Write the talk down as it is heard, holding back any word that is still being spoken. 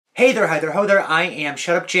Hey there, hi there, ho there, I am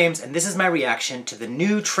Shut Up James, and this is my reaction to the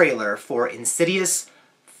new trailer for Insidious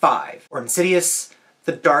 5. Or Insidious,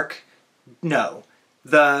 the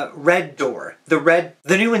Red Door. The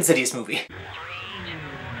new Insidious movie.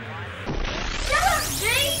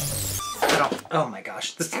 Oh my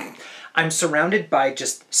gosh. I'm surrounded by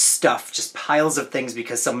just stuff, just piles of things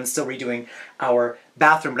because someone's still redoing our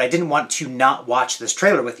bathroom, but I didn't want to not watch this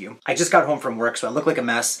trailer with you. I just got home from work, so I look like a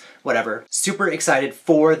mess, whatever. Super excited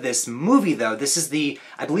for this movie though. This is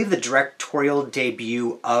I believe the directorial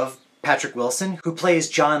debut of Patrick Wilson, who plays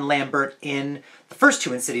John Lambert in the first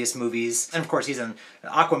two Insidious movies. And of course he's in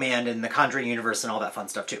Aquaman and the Conjuring universe and all that fun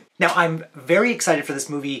stuff too. Now I'm very excited for this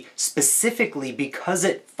movie specifically because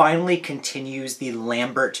it finally continues the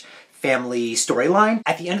Lambert family storyline.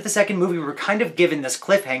 At the end of the second movie, we were kind of given this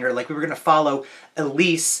cliffhanger, like we were gonna follow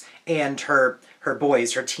Elise and her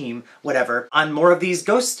boys, her team, whatever, on more of these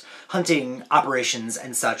ghost hunting operations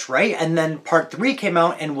and such, right? And then part 3 came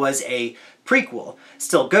out and was a prequel.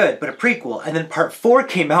 Still good, but a prequel. And then part 4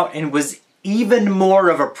 came out and was even more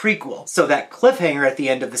of a prequel. So that cliffhanger at the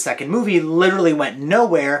end of the second movie literally went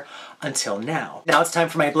nowhere until now. Now it's time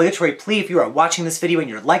for my obligatory plea. If you are watching this video and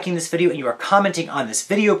you're liking this video and you are commenting on this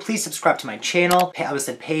video, please subscribe to my channel. I was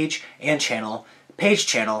said page and channel,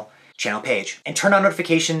 page. And turn on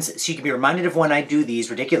notifications so you can be reminded of when I do these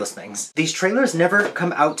ridiculous things. These trailers never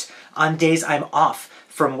come out on days I'm off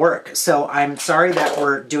from work, so I'm sorry that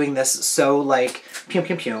we're doing this so like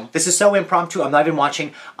pew. This is so impromptu, I'm not even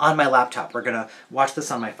watching on my laptop. We're gonna watch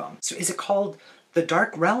this on my phone. So is it called The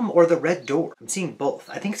Dark Realm or The Red Door? I'm seeing both.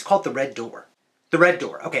 I think it's called The Red Door. The Red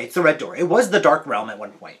Door. Okay, it's The Red Door. It was The Dark Realm at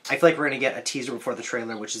one point. I feel like we're gonna get a teaser before the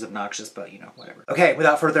trailer, which is obnoxious, but you know, whatever. Okay,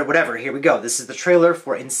 without further whatever, here we go. This is the trailer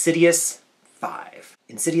for Insidious 5.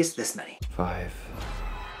 Insidious this many. 5,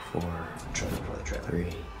 4, Trailer before the trailer. 3,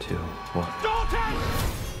 2, 1.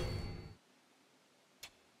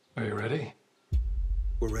 Are you ready?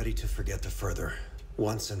 We're ready to forget the further,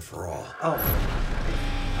 once and for all. Oh.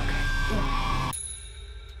 Okay.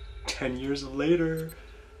 10 years later.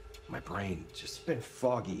 My brain just been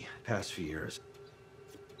foggy the past few years.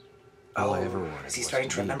 Oh, All I ever wanted is he was starting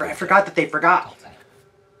to be remember? I with forgot that they forgot.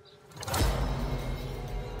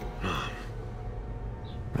 Mom.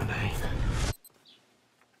 Renee.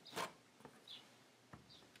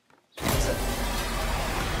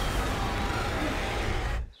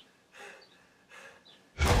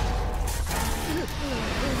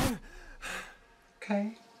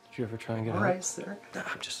 Okay. Did you ever try and get out? All right, sir. Nah,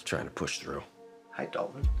 I'm just trying to push through. Hi,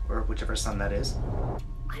 Dalton, or whichever son that is.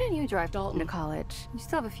 Why didn't you drive Dalton to college? You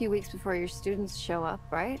still have a few weeks before your students show up,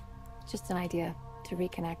 right? Just an idea to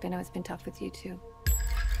reconnect. I know it's been tough with you too.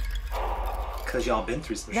 Because y'all been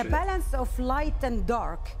through some The shit. balance of light and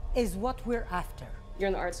dark is what we're after. You're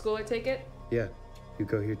in the art school, I take it? Yeah. You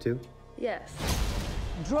go here too? Yes.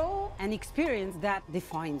 Draw an experience that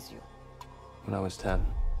defines you. When I was 10.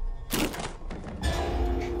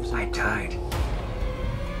 I died.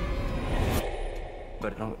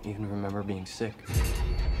 But I don't even remember being sick.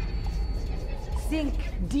 Sink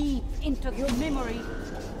deep into your memory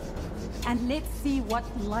and let's see what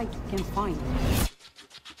light can find.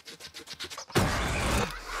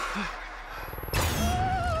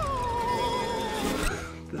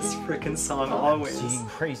 This freaking song always. Seeing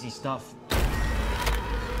crazy stuff.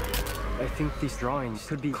 I think these drawings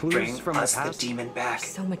could be clues Bring from us the the past. demon back.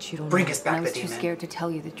 So much you don't Bring know. us back and I the was too demon. scared to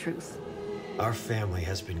tell you the truth. Our family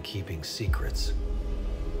has been keeping secrets.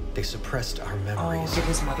 They suppressed our memories. Oh, did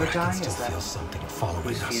his mother but I die? can still Is that feel something following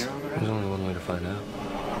his us. funeral There's around? only one way to find out.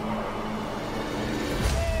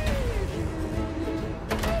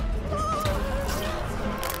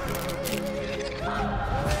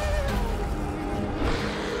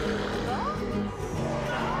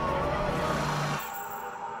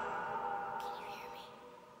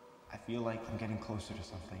 I feel like I'm getting closer to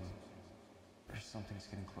something. Or something's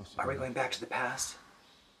getting closer. Are we going back to the past?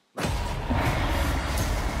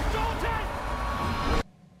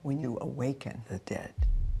 When you awaken the dead,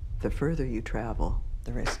 the further you travel,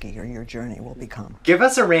 the riskier your journey will become. Give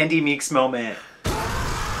us a Randy Meeks moment.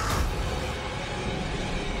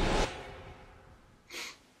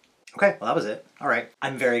 Okay, well that was it. All right,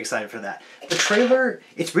 I'm very excited for that. The trailer,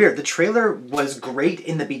 it's weird. The trailer was great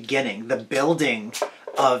in the beginning. The building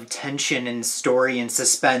of tension and story and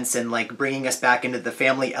suspense and like bringing us back into the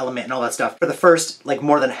family element and all that stuff. For the first, like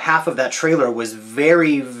more than half of that trailer was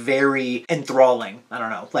very enthralling. I don't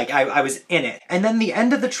know, like I was in it. And then the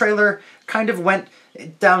end of the trailer kind of went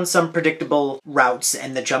down some predictable routes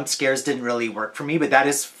and the jump scares didn't really work for me, but that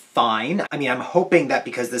is fine. I mean, I'm hoping that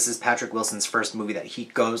because this is Patrick Wilson's first movie that he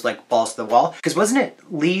goes like balls to the wall. Because wasn't it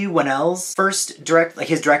Lee Whannell's first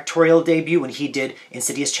his directorial debut when he did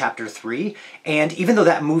Insidious Chapter 3? And even though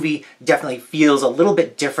that movie definitely feels a little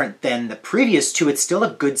bit different than the previous two, it's still a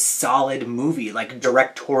good solid movie, like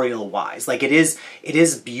directorial wise. Like it is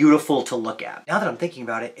beautiful to look at. Now that I'm thinking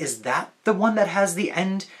about it, is that the one that has the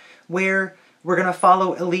end where we're gonna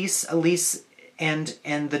follow Elise and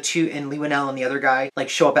the two, and Lee Whannell and the other guy like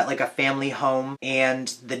show up at like a family home and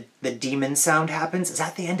the demon sound happens? Is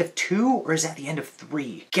that the end of 2 or is that the end of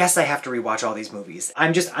 3? Guess I have to rewatch all these movies.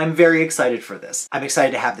 I'm very excited for this. I'm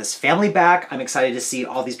excited to have this family back. I'm excited to see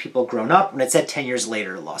all these people grown up. When it said 10 years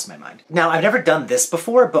later, it lost my mind. Now, I've never done this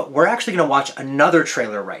before, but we're actually gonna watch another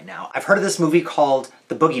trailer right now. I've heard of this movie called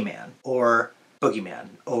The Boogeyman, or Boogeyman,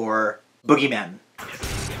 or Boogeyman.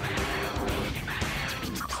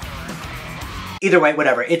 Either way,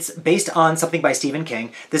 whatever. It's based on something by Stephen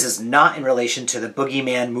King. This is not in relation to the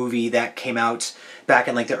Boogeyman movie that came out back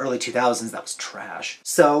in like the early 2000s. That was trash.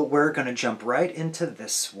 So we're gonna jump right into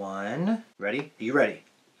this one. Ready? Are you ready?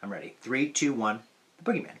 I'm ready. 3, 2, 1.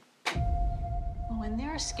 The Boogeyman. When there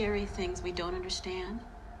are scary things we don't understand,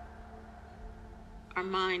 our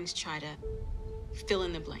minds try to fill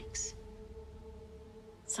in the blanks.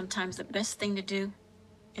 Sometimes the best thing to do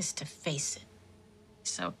is to face it.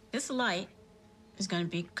 So this light is going to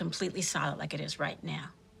be completely solid like it is right now.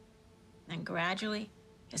 And gradually,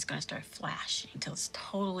 it's going to start flashing until it's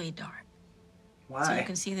totally dark. Why? So you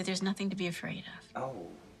can see that there's nothing to be afraid of. Oh.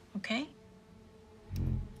 Okay?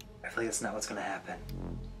 I feel like that's not what's gonna happen.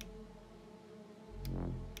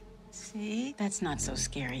 See? That's not so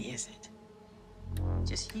scary, is it?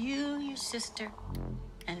 Just you, your sister,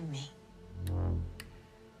 and me.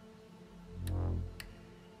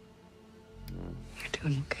 You're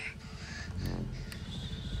doing okay.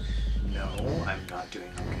 No, I'm not doing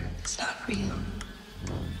okay. It's not real.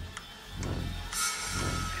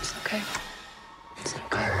 It's okay. It's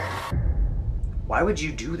okay. Why would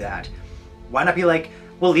you do that? Why not be like,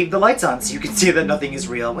 we'll leave the lights on so you can see that nothing is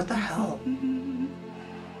real? What the hell?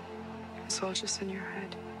 It's all just in your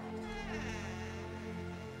head.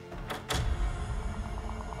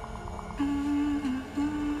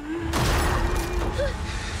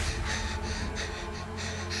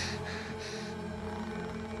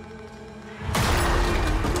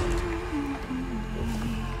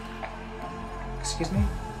 Excuse me?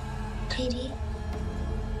 Katie,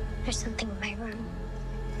 there's something in my room.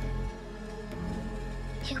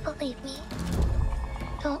 You believe me,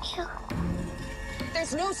 don't you?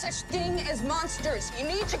 There's no such thing as monsters. You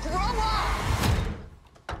need to grow up.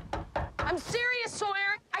 I'm serious,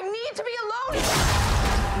 Sawyer. I need to be alone.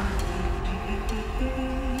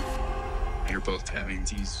 You're both having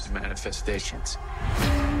these manifestations.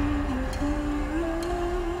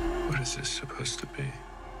 What is this supposed to be?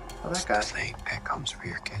 Oh, that guy. Playing pet comes for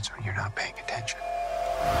your kids when you're not paying attention.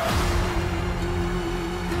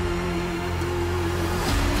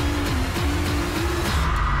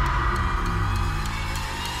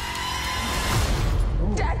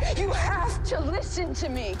 Dad, you have to listen to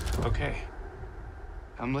me. Okay.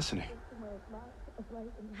 I'm listening.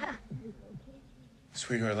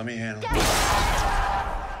 Sweetheart, let me handle it.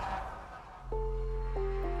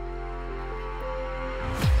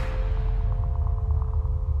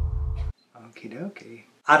 Okie dokie.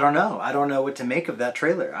 I don't know. I don't know what to make of that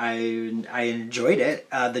trailer. I enjoyed it.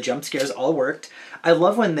 The jump scares all worked. I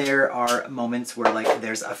love when there are moments where like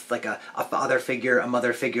there's a father figure, a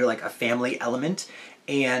mother figure, like a family element.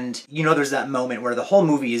 And you know, there's that moment where the whole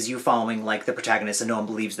movie is you following like the protagonist and no one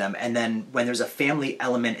believes them. And then when there's a family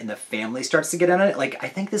element and the family starts to get in it, like I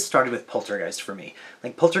think this started with Poltergeist for me.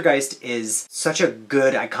 Like Poltergeist is such a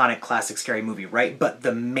good, iconic, classic scary movie, right? But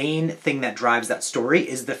the main thing that drives that story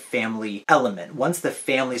is the family element. Once the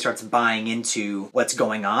family starts buying into what's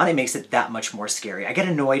going on, it makes it that much more scary. I get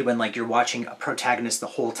annoyed when like you're watching a protagonist the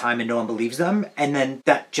whole time and no one believes them, and then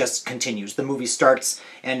that just continues. The movie starts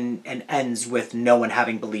and ends with no one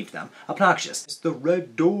having believed them. Obnoxious. It's The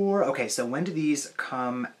Red Door. Okay, so when do these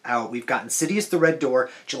come out? We've got Insidious The Red Door,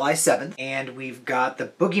 July 7th, and we've got The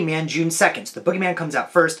Boogeyman, June 2nd. So The Boogeyman comes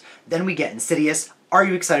out first, then we get Insidious. Are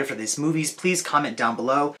you excited for these movies? Please comment down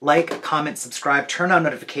below. Like, comment, subscribe, turn on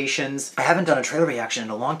notifications. I haven't done a trailer reaction in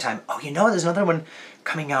a long time. Oh, you know, there's another one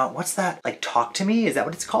coming out. What's that? Like Talk to Me? Is that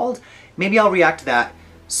what it's called? Maybe I'll react to that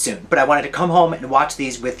soon. But I wanted to come home and watch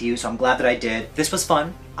these with you, so I'm glad that I did. This was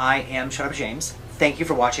fun. I am Shut Up James. Thank you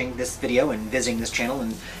for watching this video and visiting this channel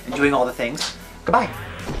and doing all the things. Goodbye.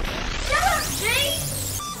 Shut up, James!